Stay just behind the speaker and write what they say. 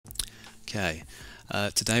Okay,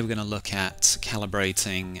 today we're going to look at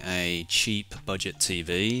calibrating a cheap budget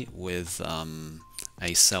TV with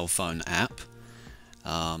a cell phone app,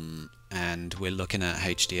 and we're looking at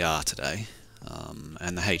HDR today,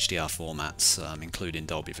 and the HDR formats including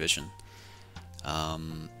Dolby Vision.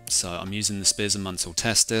 So I'm using the Spiz and MUNSIL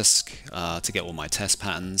test disk to get all my test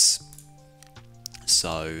patterns.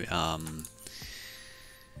 So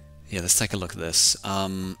yeah, let's take a look at this.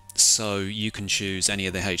 So you can choose any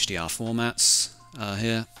of the HDR formats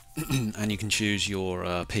here, and you can choose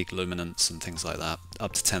your peak luminance and things like that,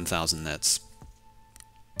 up to 10,000 nits.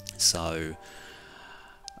 So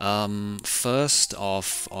first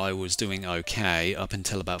off, I was doing okay up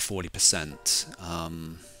until about 40%,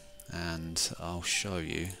 and I'll show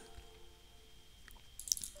you.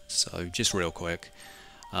 So just real quick,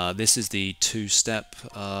 this is the two-step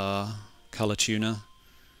color tuner,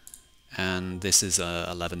 and this is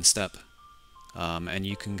a 11-step, and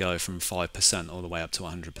you can go from 5% all the way up to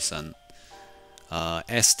 100%.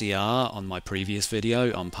 SDR on my previous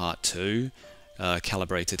video on part 2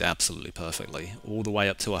 calibrated absolutely perfectly all the way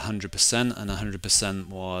up to 100%, and 100%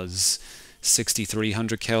 was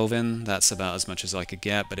 6300 Kelvin. That's about as much as I could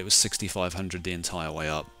get, but it was 6500 the entire way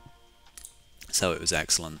up, so it was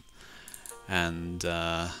excellent. And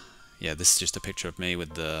yeah, this is just a picture of me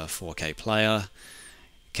with the 4K player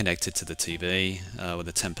connected to the TV with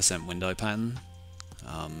a 10% window pattern,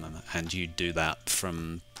 and you do that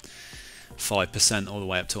from 5% all the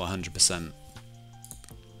way up to 100%.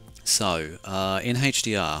 So in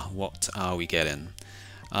HDR, what are we getting?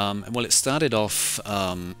 Well, it started off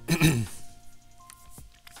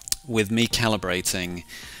with me calibrating,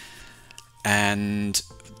 and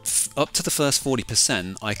up to the first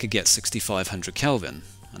 40% I could get 6500 Kelvin.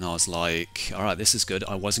 And I was like, all right, this is good.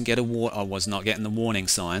 I was not getting the warning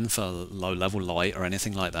sign for low level light or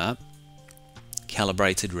anything like that.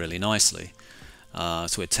 Calibrated really nicely. So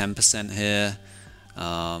we're 10% here.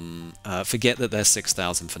 Forget that there's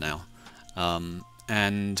 6,000 for now.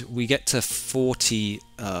 And we get to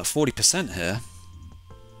 40% here.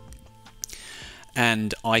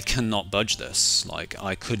 And I cannot budge this. Like,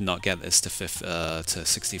 I could not get this to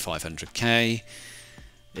 6500K.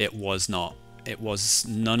 It was not. It was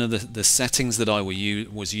none of the settings that I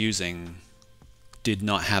was using did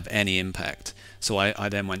not have any impact. So I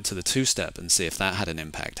then went to the two-step and see if that had an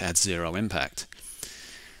impact. It had zero impact.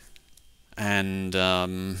 And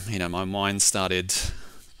you know, my mind started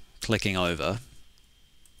clicking over.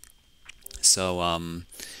 So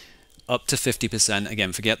up to 50%.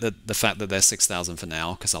 Again, forget the fact that there's 6,000 for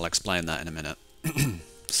now, because I'll explain that in a minute.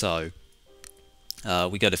 So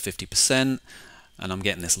we go to 50%. And I'm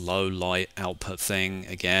getting this low light output thing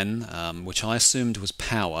again, which I assumed was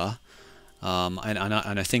power, and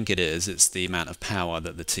I think it is. It's the amount of power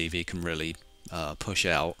that the TV can really push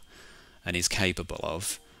out and is capable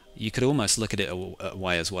of. You could almost look at it a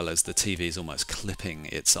way as well as the TV is almost clipping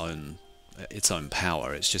its own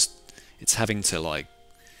power. It's having to, like,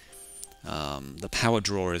 the power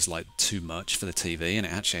draw is like too much for the TV, and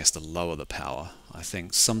it actually has to lower the power. I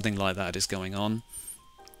think something like that is going on.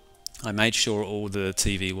 I made sure all the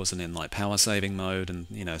TV wasn't in like power saving mode and,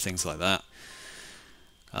 you know, things like that.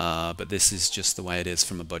 But this is just the way it is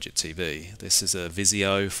from a budget TV. This is a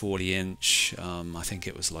Vizio 40-inch. I think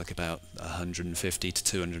it was like about $150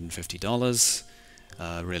 to $250.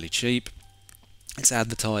 Really cheap. It's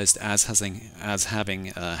advertised as having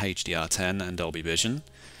HDR10 and Dolby Vision.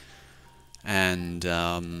 And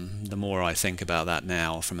the more I think about that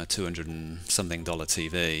now, from a $200 and something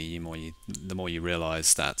TV, the more you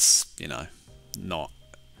realize that's, you know,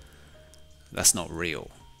 that's not real.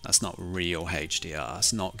 That's not real HDR.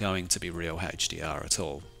 It's not going to be real HDR at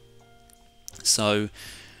all. So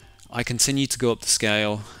I continued to go up the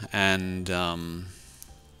scale, and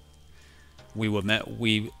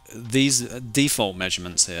these default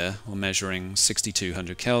measurements here were measuring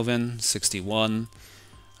 6200 Kelvin, 61.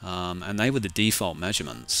 And they were the default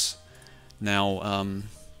measurements. Now,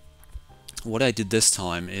 what I did this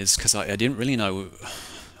time is, because I didn't really know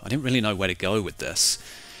where to go with this,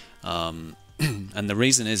 and the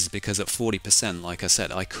reason is because at 40%, like I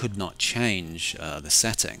said, I could not change the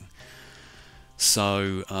setting.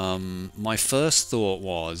 So my first thought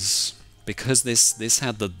was, because this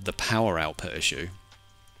had the power output issue,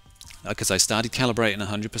 because I started calibrating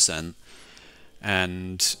 100%,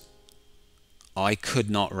 and I could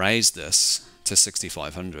not raise this to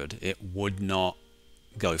 6500. It would not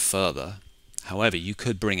go further. However, you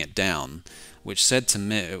could bring it down, which said to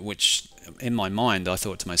me, which in my mind I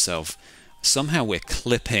thought to myself, somehow we're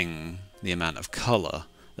clipping the amount of color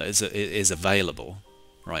that is available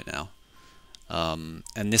right now.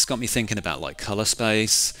 And this got me thinking about like color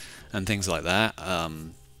space, and things like that.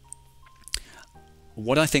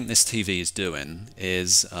 What I think this TV is doing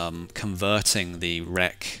is converting the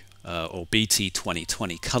rec or BT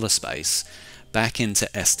 2020 color space back into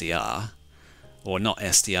SDR, or not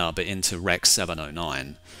SDR, but into Rec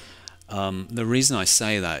 709. The reason I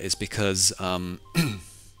say that is because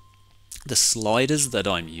the sliders that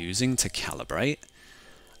I'm using to calibrate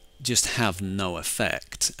just have no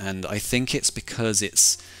effect, and I think it's because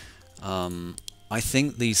it's I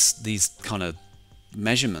think these kind of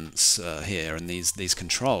measurements here and these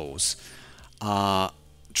controls are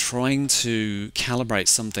trying to calibrate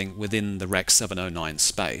something within the Rec 709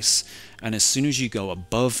 space, and as soon as you go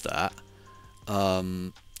above that,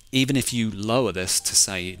 even if you lower this to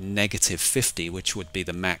say -50, which would be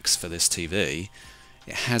the max for this TV,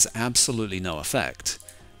 it has absolutely no effect,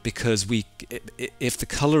 because if the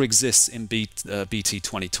color exists in BT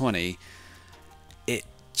 2020, it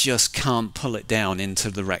just can't pull it down into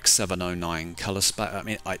the Rec 709 color space. I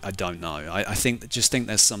mean, I don't know. I just think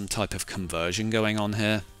there's some type of conversion going on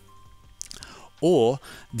here, or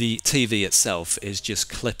the TV itself is just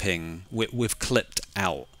clipping. We've clipped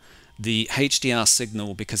out the HDR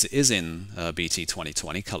signal because it is in BT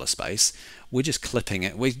 2020 color space. We're just clipping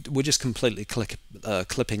it. We're just completely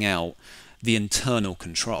clipping out the internal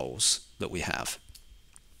controls that we have.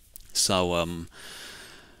 So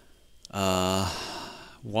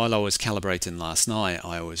while I was calibrating last night,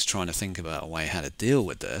 I was trying to think about a way how to deal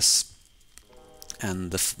with this,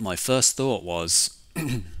 and my first thought was,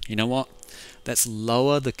 you know what? Let's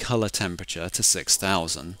lower the color temperature to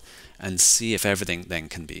 6000 and see if everything then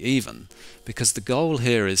can be even, because the goal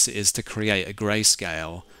here is to create a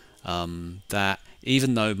grayscale that,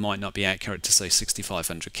 even though it might not be accurate to say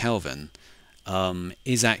 6500 Kelvin,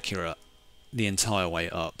 is accurate the entire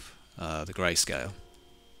way up the grayscale.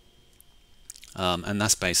 And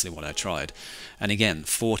that's basically what I tried. And again,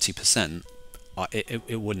 40%,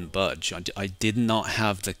 it wouldn't budge. I did not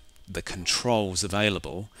have the controls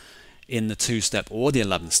available in the 2-step or the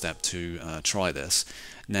 11-step to try this.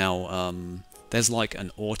 Now, there's like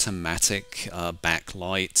an automatic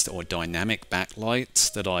backlight or dynamic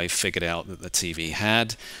backlight that I figured out that the TV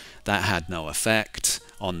had. That had no effect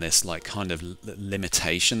on this like kind of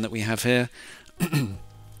limitation that we have here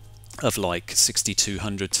of like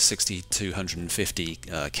 6200 to 6250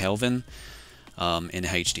 Kelvin in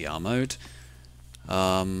HDR mode.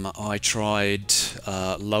 I tried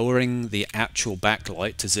lowering the actual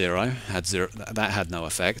backlight to zero. That had no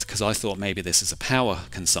effect, because I thought maybe this is a power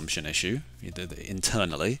consumption issue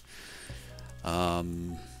internally.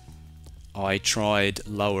 I tried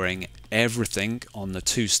lowering everything on the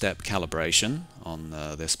 2-step calibration on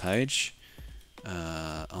this page,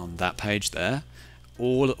 on that page there.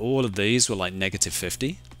 All of these were like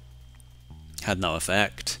 -50, had no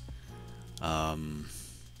effect.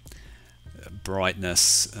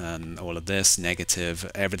 Brightness and all of this negative,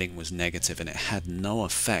 everything was negative, and it had no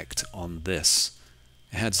effect on this.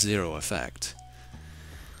 It had zero effect.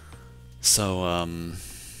 So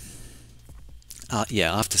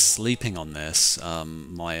yeah, after sleeping on this,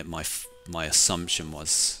 my assumption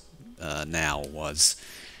was was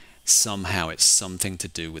somehow it's something to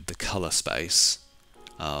do with the color space,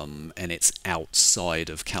 and it's outside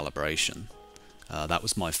of calibration. That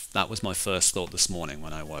was my first thought this morning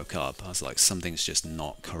when I woke up. I was like, something's just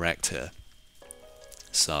not correct here.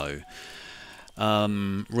 So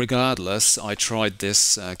regardless, I tried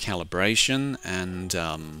this calibration, and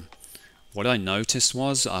what I noticed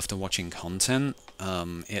was, after watching content,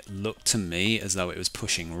 it looked to me as though it was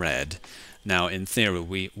pushing red. Now, in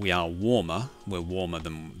theory, we are warmer. We're warmer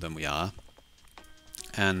than we are.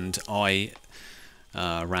 And I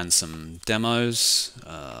ran some demos,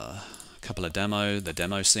 couple of the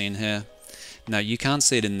demo scene here. Now, you can't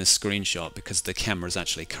see it in this screenshot because the camera is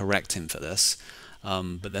actually correcting for this,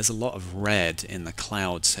 but there's a lot of red in the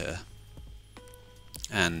clouds here,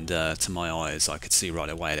 and to my eyes I could see right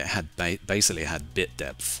away that it had basically had bit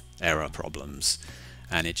depth error problems,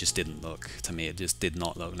 and it just didn't look, to me it just did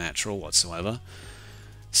not look natural whatsoever.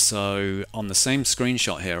 So on the same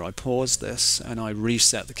screenshot here, I paused this and I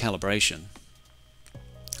reset the calibration.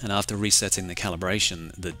 And after resetting the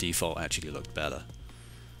calibration, the default actually looked better.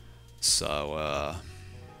 So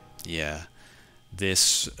yeah,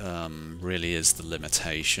 this really is the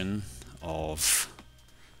limitation of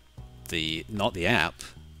not the app,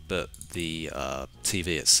 but the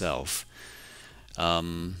TV itself.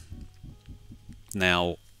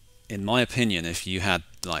 Now, in my opinion, if you had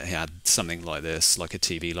something like this, like a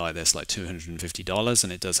TV like this, like $250,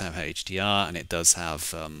 and it does have HDR and it does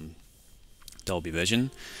have Dolby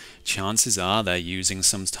Vision, chances are they're using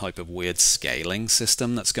some type of weird scaling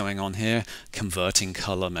system that's going on here, converting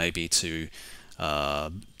color maybe to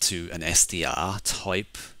an SDR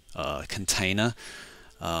type container,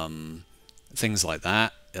 things like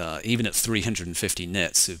that. Even at 350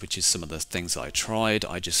 nits, which is some of the things I tried,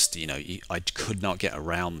 I just, I could not get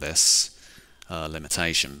around this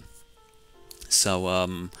limitation.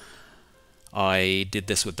 So I did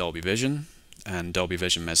this with Dolby Vision, and Dolby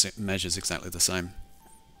Vision measures exactly the same.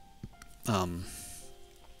 And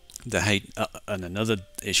another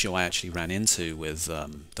issue I actually ran into with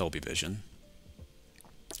Dolby Vision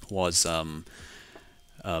was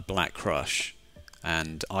black crush.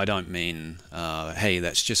 And I don't mean, hey,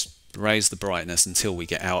 let's just raise the brightness until we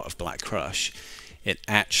get out of black crush. It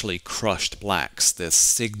actually crushed blacks. The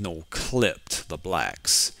signal clipped the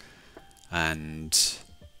blacks. And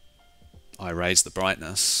I raised the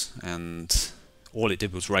brightness, and all it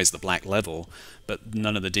did was raise the black level, but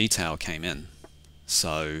none of the detail came in.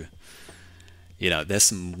 So, there's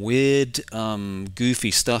some weird,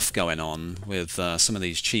 goofy stuff going on with some of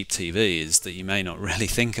these cheap TVs that you may not really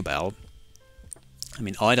think about. I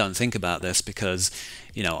mean, I don't think about this because,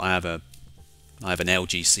 I have an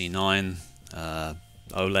LG C9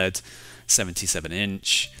 OLED,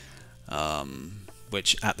 77-inch,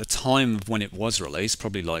 which at the time of when it was released,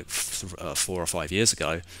 probably like 4 or 5 years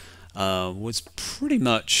ago, was pretty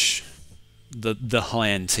much the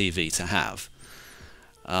high-end TV to have.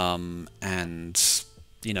 And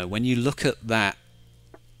when you look at that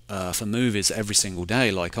for movies every single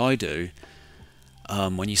day, like I do,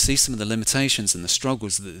 when you see some of the limitations and the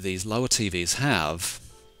struggles that these lower TVs have,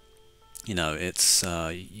 it's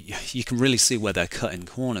you can really see where they're cutting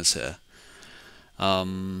corners here.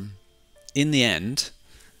 In the end,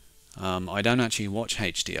 I don't actually watch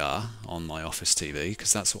HDR on my office TV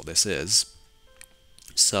because that's what this is.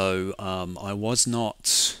 So I was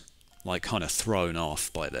not like kind of thrown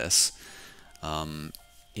off by this.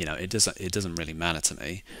 It doesn't really matter to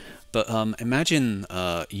me. But imagine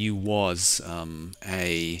you was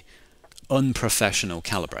a unprofessional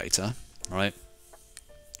calibrator, right?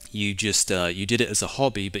 You just you did it as a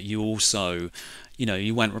hobby, but you also,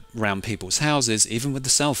 you went around people's houses, even with the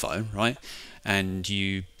cell phone, right? And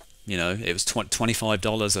it was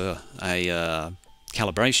 $25 a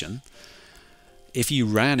calibration. If you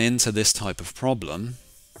ran into this type of problem,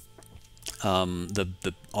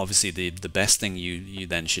 obviously the best thing you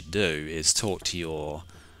then should do is talk to your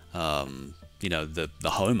the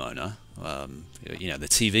homeowner, the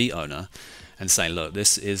TV owner, and say, look,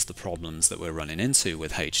 this is the problems that we're running into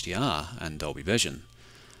with HDR and Dolby Vision.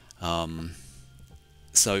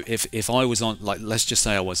 So if I was on, like, let's just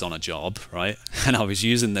say I was on a job, right, and I was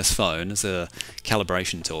using this phone as a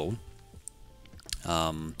calibration tool,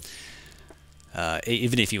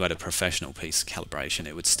 even if you had a professional piece of calibration,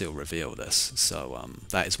 it would still reveal this. So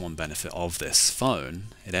that is one benefit of this phone.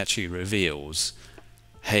 It actually reveals,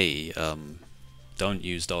 hey, don't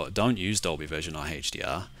use Dolby Vision or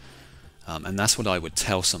HDR, and that's what I would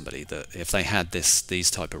tell somebody, that if they had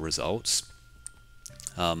these type of results,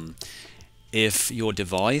 if your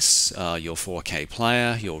device, your 4K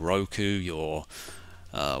player, your Roku, your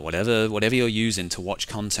whatever you're using to watch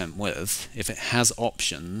content with, if it has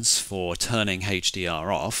options for turning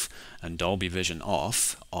HDR off and Dolby Vision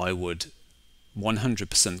off, I would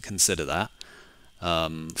 100% consider that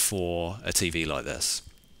for a TV like this.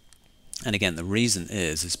 And again, the reason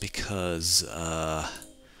is because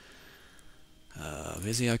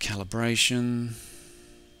Vizio calibration.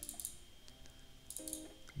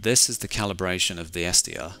 This is the calibration of the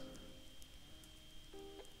SDR.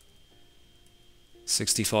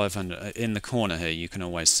 6500 in the corner here. You can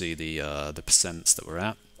always see the percents that we're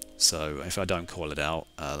at. So if I don't call it out,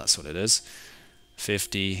 that's what it is.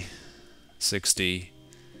 50, 60,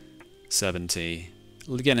 70.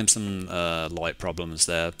 We're getting some light problems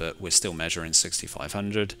there, but we're still measuring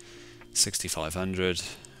 6500, 6500,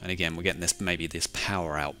 and again we're getting maybe this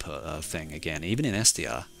power output thing again, even in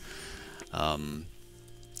SDR.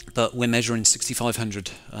 But we're measuring 6500,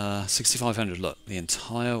 6500. Look, the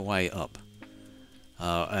entire way up,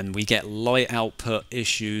 and we get light output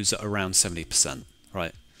issues at around 70%,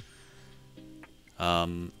 right?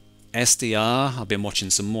 SDR. I've been watching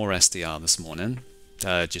some more SDR this morning,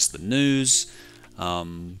 just the news.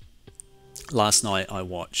 Last night I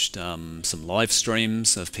watched some live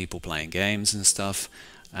streams of people playing games and stuff,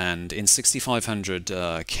 and in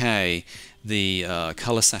 6500K the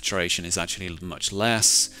color saturation is actually much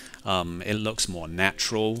less. It looks more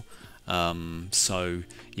natural. So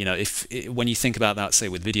when you think about that, say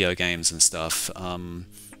with video games and stuff,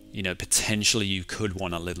 potentially you could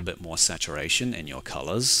want a little bit more saturation in your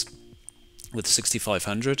colors. with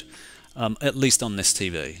 6500, at least on this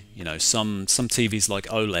TV. You know, some TVs like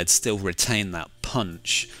OLED still retain that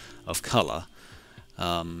punch of color.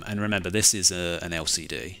 And remember, this is an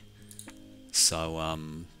LCD. So,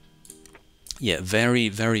 yeah, very,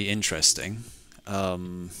 very interesting.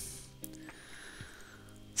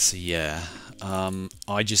 So yeah,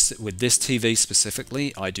 I just, with this TV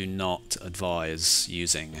specifically, I do not advise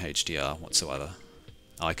using HDR whatsoever.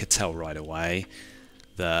 I could tell right away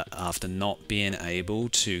that after not being able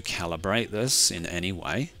to calibrate this in any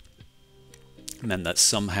way, meant that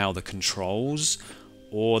somehow the controls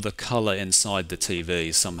or the color inside the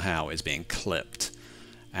TV somehow is being clipped,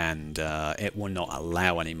 and it will not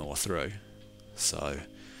allow any more through. So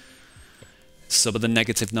some of the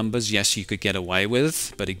negative numbers, yes, you could get away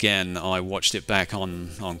with, but again, I watched it back on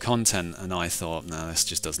content and I thought, no, this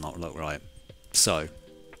just does not look right. So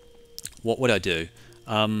what would I do?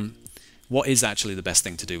 What is actually the best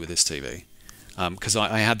thing to do with this TV? Because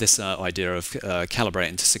I had this idea of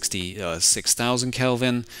calibrating to 6,000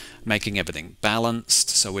 Kelvin, making everything balanced,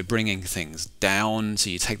 so we're bringing things down, so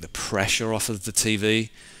you take the pressure off of the TV.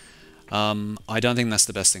 I don't think that's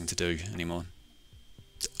the best thing to do anymore.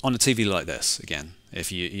 On a TV like this, again,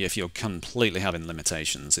 if you're completely having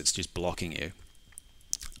limitations, it's just blocking you.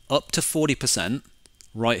 Up to 40%,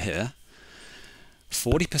 right here,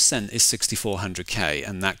 40% is 6400K,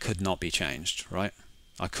 and that could not be changed, right?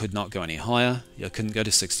 I could not go any higher. I couldn't go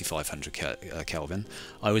to 6500 Kelvin.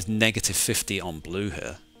 I was negative 50 on blue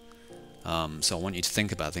here. So I want you to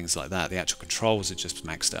think about things like that. The actual controls are just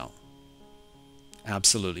maxed out.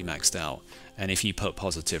 Absolutely maxed out. And if you put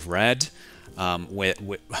positive red,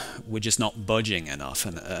 we're just not budging enough.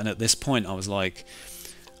 And at this point, I was like,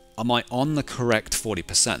 am I on the correct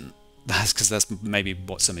 40%? That's because that's maybe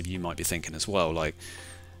what some of you might be thinking as well. Like,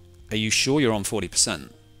 are you sure you're on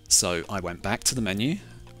 40%? So I went back to the menu,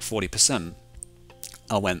 40%.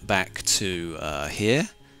 I went back to here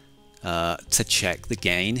to check the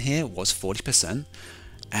gain here. It was 40%.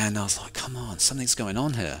 And I was like, come on, something's going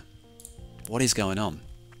on here. What is going on?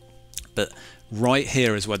 But right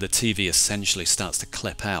here is where the TV essentially starts to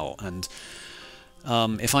clip out. And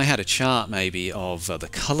if I had a chart maybe of the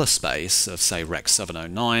color space of, say, Rec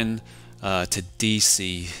 709 to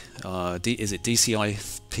DC, is it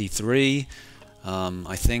DCI-P3?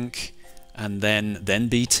 I think, and then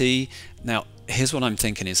BT. Now, here's what I'm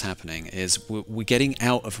thinking is happening, is we're getting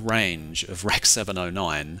out of range of Rec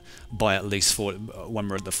 709 by at least 40, when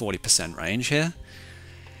we're at the 40% range here.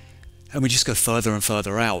 And we just go further and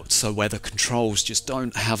further out, so where the controls just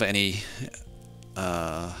don't have any,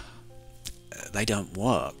 they don't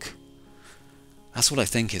work. That's what I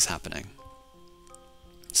think is happening.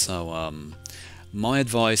 So, my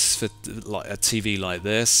advice for like a TV like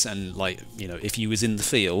this, and like, you know, if you was in the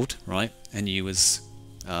field, right, and you was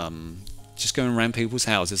just going around people's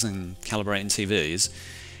houses and calibrating TVs,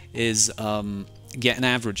 is get an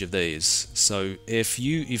average of these. So if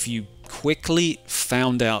you quickly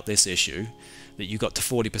found out this issue, that you got to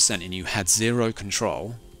 40% and you had zero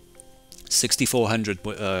control,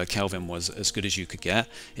 6400 Kelvin was as good as you could get.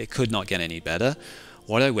 It could not get any better.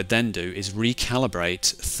 What I would then do is recalibrate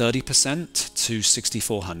 30% to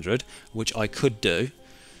 6400, which I could do,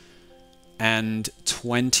 and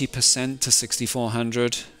 20% to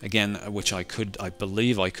 6400, again, which I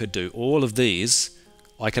believe I could do. All of these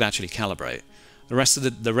I could actually calibrate. The rest of the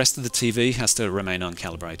TV has to remain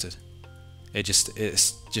uncalibrated. That's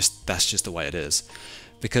just the way it is.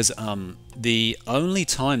 Because the only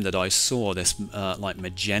time that I saw this like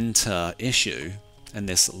magenta issue and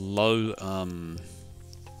this low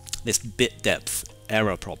this bit depth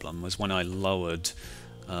error problem was when I lowered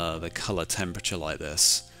the color temperature like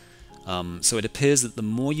this. So it appears that the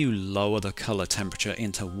more you lower the color temperature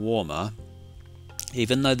into warmer,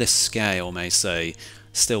 even though this scale may say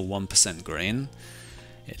still 1% green,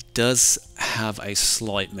 it does have a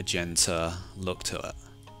slight magenta look to it.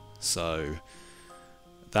 So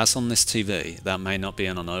that's on this TV. That may not be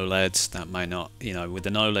on an OLED. That may not, you know, with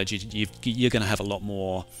an OLED you're going to have a lot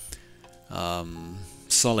more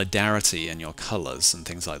solidarity in your colors and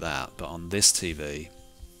things like that. But on this TV,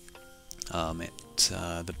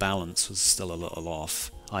 the balance was still a little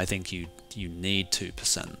off. I think you need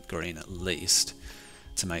 2% green at least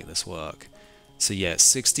to make this work. So yeah,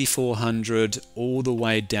 6400 all the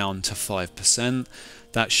way down to 5%.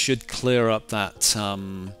 That should clear up that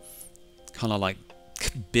kind of like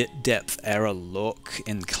bit depth error look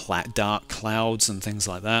in dark clouds and things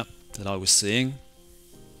like that I was seeing.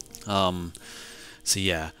 So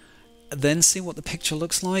yeah, then see what the picture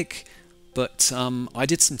looks like. But I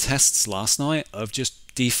did some tests last night of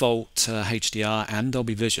just default HDR and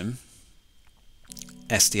Dolby Vision.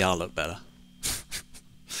 SDR looked better.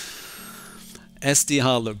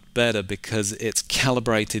 SDR looked better because it's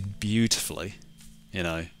calibrated beautifully, you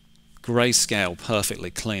know, grayscale perfectly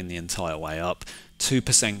clean the entire way up,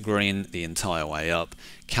 2% green the entire way up,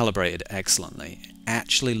 calibrated excellently,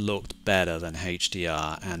 actually looked better than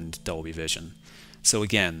HDR and Dolby Vision. So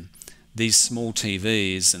again, these small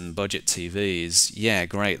TVs and budget TVs, yeah,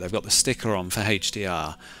 great, they've got the sticker on for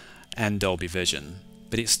HDR and Dolby Vision,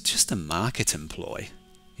 but it's just a marketing ploy.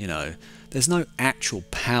 You know, there's no actual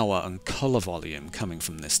power and color volume coming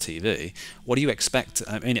from this TV. What do you expect?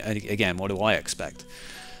 I mean, again, what do I expect?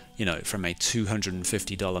 You know, from a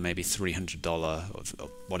 $250, maybe $300 or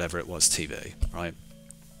whatever it was TV, right?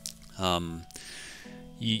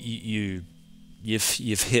 You've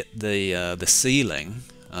hit the ceiling,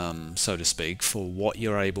 so to speak, for what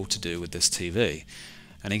you're able to do with this TV.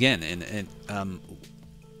 And again,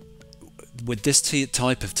 with this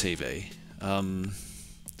type of TV,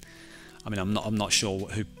 I mean, I'm not sure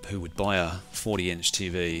who would buy a 40-inch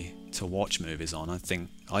TV to watch movies on.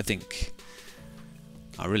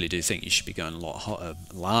 I really do think you should be going a lot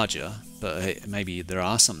larger, but maybe there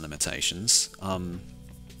are some limitations.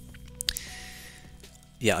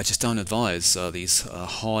 Yeah, I just don't advise these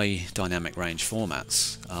high dynamic range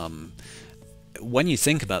formats. When you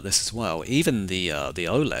think about this as well, even the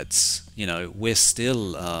OLEDs, you know, we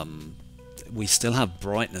still have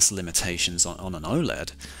brightness limitations on an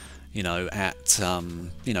OLED. You know, at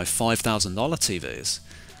you know, $5,000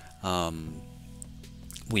 TVs,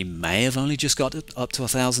 we may have only just got it up to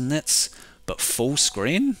 1,000 nits, but full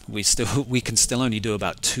screen we can still only do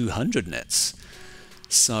about 200 nits.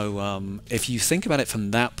 So if you think about it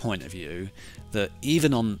from that point of view, that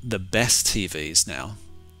even on the best TVs now,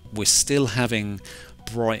 we're still having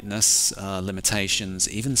brightness limitations,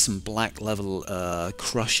 even some black level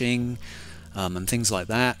crushing and things like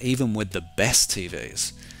that, even with the best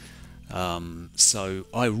TVs. So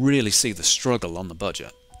I really see the struggle on the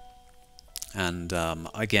budget, and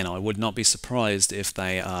again, I would not be surprised if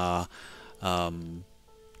they are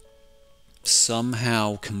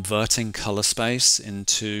somehow converting color space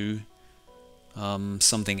into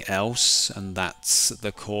something else, and that's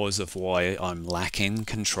the cause of why I'm lacking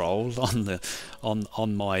control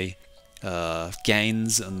on my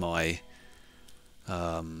gains and my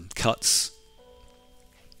cuts.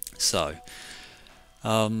 So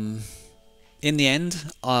in the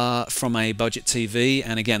end, from a budget TV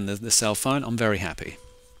and again the cell phone, I'm very happy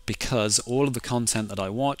because all of the content that I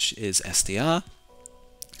watch is SDR.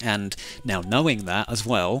 And now knowing that as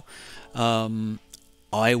well,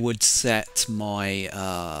 I would set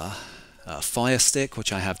my Fire Stick,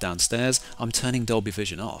 which I have downstairs, I'm turning Dolby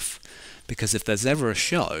Vision off. Because if there's ever a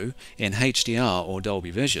show in HDR or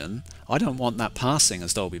Dolby Vision, I don't want that passing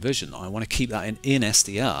as Dolby Vision. I want to keep that in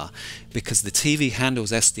SDR because the TV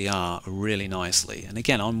handles SDR really nicely. And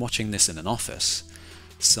again, I'm watching this in an office.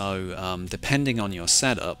 So depending on your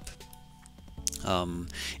setup,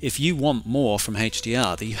 if you want more from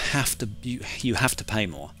HDR, you have to pay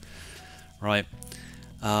more, right?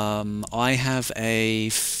 I have a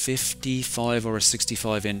 55 or a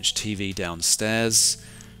 65-inch TV downstairs.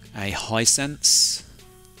 A Hisense,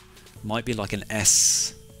 might be like an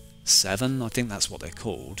S7, I think that's what they're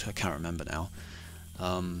called, I can't remember now.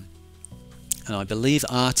 And I believe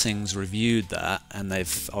Arting's reviewed that, and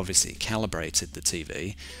they've obviously calibrated the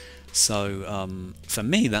TV. So for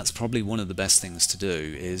me, that's probably one of the best things to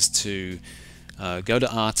do, is to go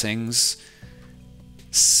to Arting's,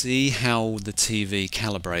 see how the TV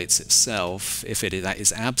calibrates itself. If that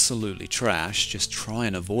is absolutely trash, just try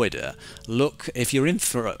and avoid it. Look, if you're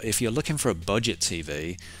looking for a budget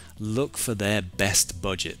TV, look for their best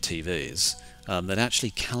budget TVs that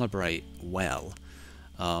actually calibrate well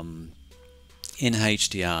in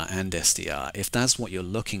HDR and SDR, if that's what you're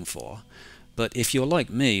looking for. But if you're like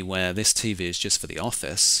me, where this TV is just for the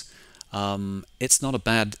office, it's not a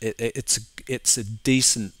bad. It's a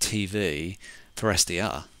decent TV for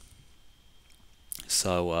SDR.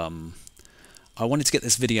 So I wanted to get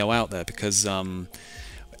this video out there because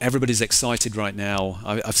everybody's excited right now.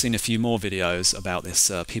 I've seen a few more videos about this,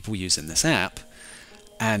 people using this app,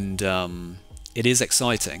 and it is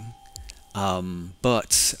exciting.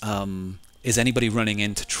 But is anybody running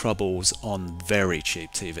into troubles on very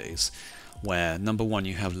cheap TVs, where number one,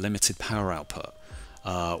 you have limited power output,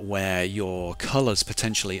 where your colors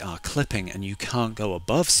potentially are clipping and you can't go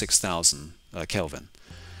above 6,000 Kelvin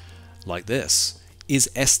like this? Is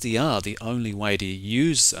SDR the only way to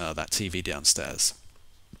use that TV downstairs?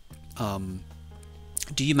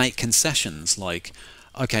 Do you make concessions like,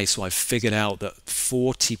 okay, so I've figured out that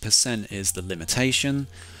 40% is the limitation,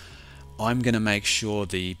 I'm going to make sure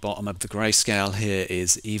the bottom of the grayscale here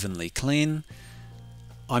is evenly clean,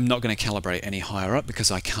 I'm not going to calibrate any higher up because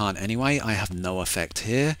I can't anyway. I have no effect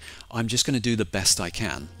here. I'm just going to do the best I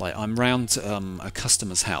can. Like, I'm round a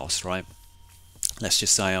customer's house, right? Let's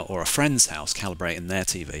just say, or a friend's house, calibrating their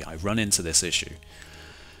TV. I run into this issue.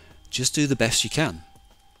 Just do the best you can.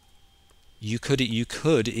 You could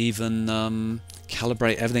even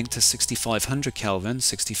calibrate everything to 6500 Kelvin,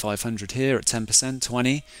 6500 here at 10%,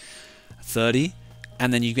 20, 30,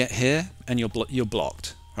 and then you get here and you're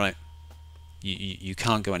blocked, right? You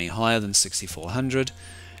can't go any higher than 6400.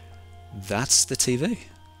 That's the TV.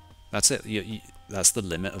 That's it. That's the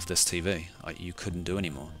limit of this TV. You couldn't do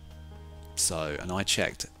any more. So, and I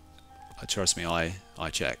checked. Trust me, I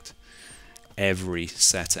checked every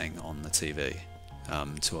setting on the TV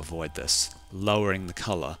to avoid this. Lowering the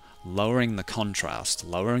color, lowering the contrast,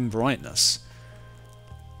 lowering brightness.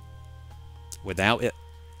 Without it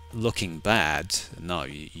looking bad, no,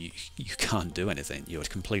 you can't do anything. You're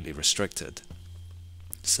completely restricted.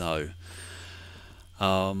 So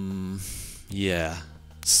yeah,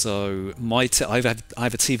 so I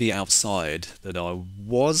have a TV outside that I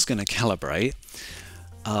was going to calibrate,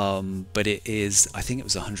 but it is, I think it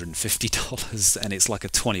was $150, and it's like a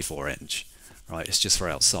 24-inch, right? It's just for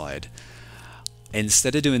outside.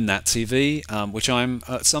 Instead of doing that TV, which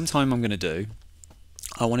sometime I'm going to do,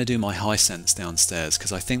 I want to do my Hisense downstairs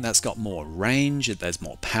because I think that's got more range, there's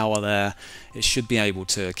more power there. It should be able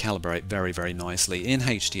to calibrate very, very nicely in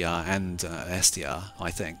HDR and SDR,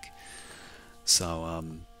 I think. So,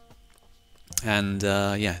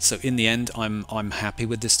 yeah, so in the end, I'm happy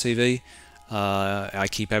with this TV. I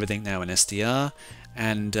keep everything now in SDR,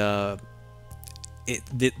 and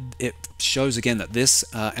it shows again that this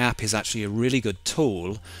app is actually a really good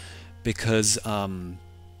tool because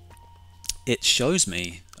it shows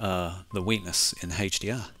me the weakness in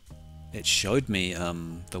HDR. It showed me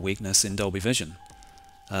the weakness in Dolby Vision.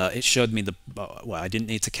 It showed me well, I didn't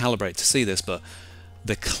need to calibrate to see this, but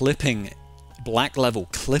the clipping, black level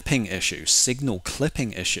clipping issue, signal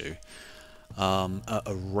clipping issue,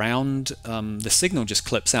 around the signal just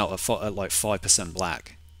clips out at like 5%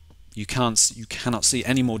 black. You cannot see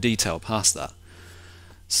any more detail past that.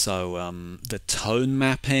 So the tone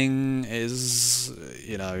mapping is,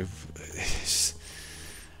 you know,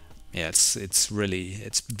 yeah, it's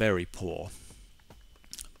very poor.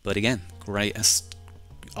 But again,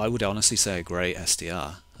 I would honestly say a great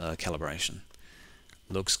SDR calibration.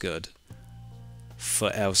 Looks good for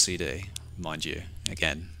LCD, mind you.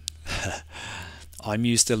 Again, I'm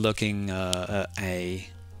used to looking at a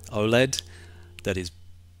OLED that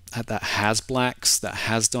has blacks, that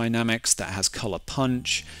has dynamics, that has color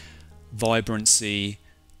punch, vibrancy,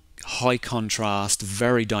 high contrast,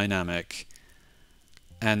 very dynamic.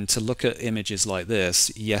 And to look at images like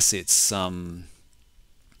this, yes, it's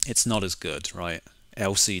not as good, right?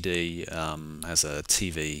 LCD as a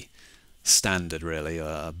TV standard, really,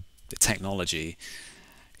 the technology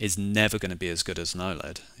is never going to be as good as an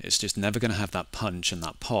OLED. It's just never going to have that punch and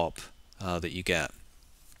that pop that you get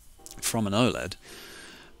from an OLED.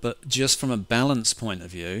 But just from a balance point of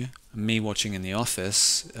view, me watching in the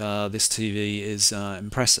office, this TV is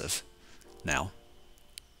impressive now.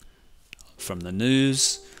 From the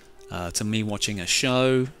news to me watching a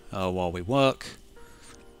show while we work,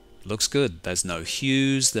 looks good. There's no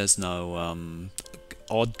hues, there's no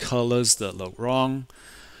odd colors that look wrong.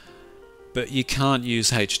 But you can't use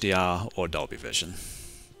HDR or Dolby Vision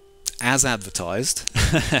as advertised.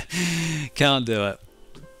 Can't do it.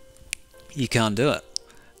 You can't do it.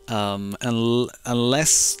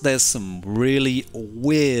 Unless there's some really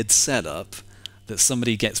weird setup that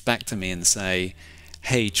somebody gets back to me and say,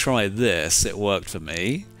 hey, try this, it worked for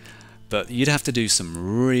me. But you'd have to do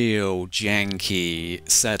some real janky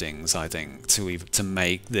settings, I think, to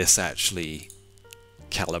make this actually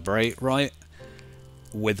calibrate right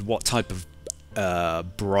with what type of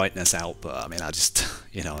brightness output. I mean, I just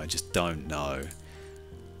don't know.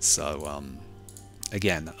 So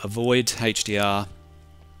again, avoid HDR.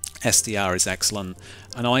 SDR is excellent,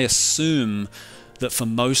 and I assume that for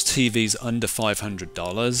most TVs under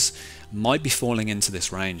 $500 might be falling into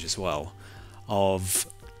this range as well.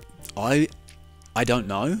 I don't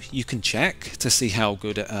know. You can check to see how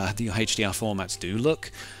good the HDR formats do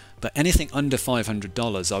look, but anything under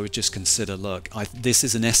 $500, I would just consider, look, this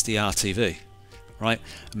is an SDR TV, right?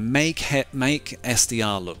 Make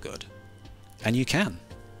SDR look good, and you can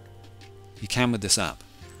with this app.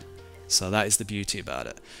 So that is the beauty about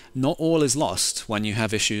it. Not all is lost when you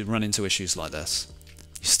have run into issues like this.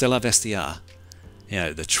 You still have SDR. You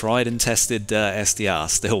know, the tried and tested SDR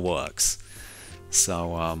still works.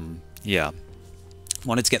 So yeah,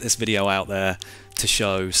 wanted to get this video out there to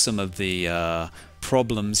show some of the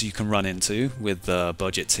problems you can run into with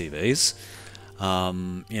budget TVs.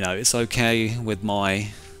 You know, it's okay with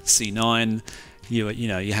my C9. You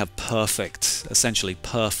know, you have perfect, essentially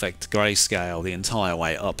perfect grayscale the entire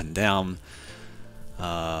way up and down.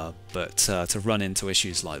 But to run into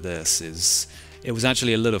issues like this it was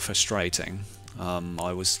actually a little frustrating.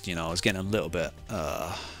 I was getting a little bit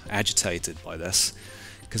agitated by this,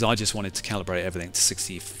 because I just wanted to calibrate everything to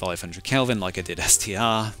 6500 Kelvin like I did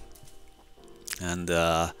STR, and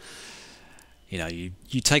you know,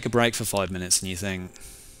 you take a break for 5 minutes and you think,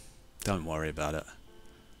 don't worry about it.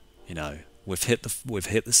 You know, we've hit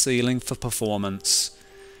the ceiling for performance.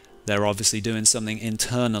 They're obviously doing something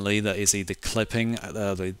internally that is either clipping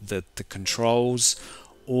the controls,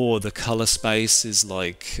 or the color space is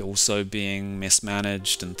like also being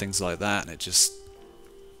mismanaged and things like that, and it just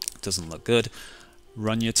doesn't look good.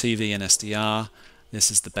 Run your TV in SDR.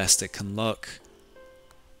 This is the best it can look.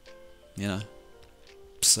 You know,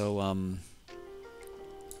 so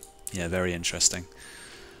yeah, very interesting.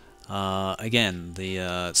 Again,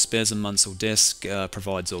 the Spears and MUNSIL disc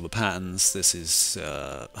provides all the patterns. This is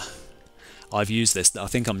I've used this. I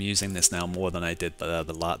think I'm using this now more than I did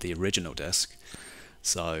the original disc.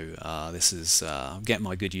 So this is I'm getting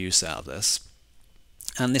my good use out of this,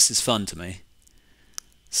 and this is fun to me.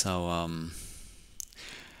 So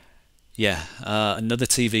yeah, another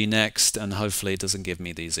TV next, and hopefully it doesn't give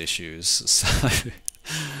me these issues so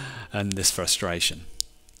and this frustration.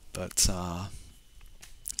 But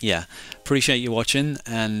yeah, appreciate you watching,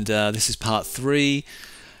 and this is part 3.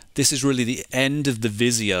 This is really the end of the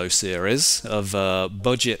Vizio series of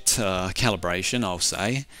budget calibration, I'll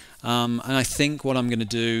say. And I think what I'm going to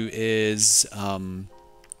do is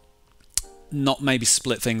not maybe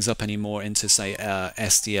split things up anymore into, say,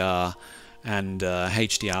 SDR and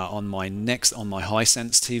HDR on my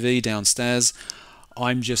Hisense TV downstairs.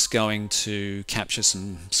 I'm just going to capture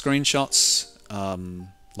some screenshots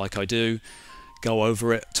like I do, go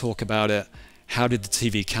over it, talk about it. How did the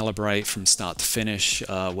TV calibrate from start to finish?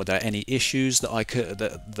 Were there any issues that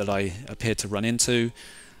I appeared to run into,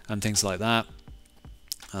 and things like that?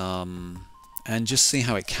 And just see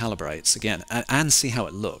how it calibrates again, and see how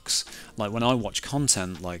it looks. Like when I watch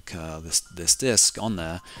content like this disc on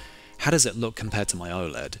there, how does it look compared to my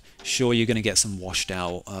OLED? Sure, you're going to get some washed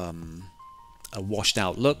out, a washed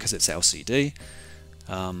out look because it's LCD.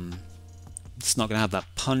 It's not going to have that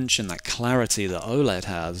punch and that clarity that OLED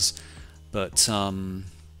has, but you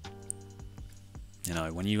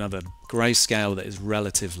know, when you have a grayscale that is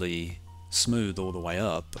relatively smooth all the way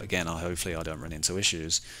up, again, hopefully I don't run into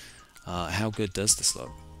issues. How good does this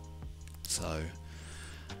look? So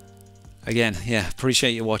again, yeah,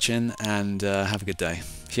 appreciate you watching, and have a good day.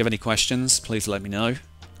 If you have any questions, please let me know.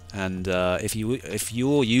 And if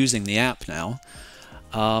you're using the app now,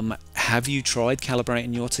 have you tried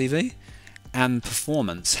calibrating your TV? And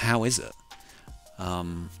performance, how is it?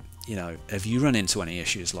 You know, have you run into any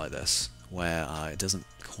issues like this where it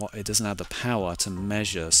doesn't have the power to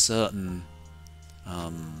measure certain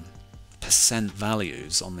percent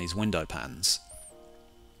values on these window pans?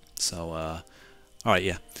 So all right,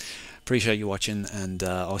 yeah, appreciate you watching, and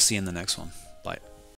I'll see you in the next one. Bye.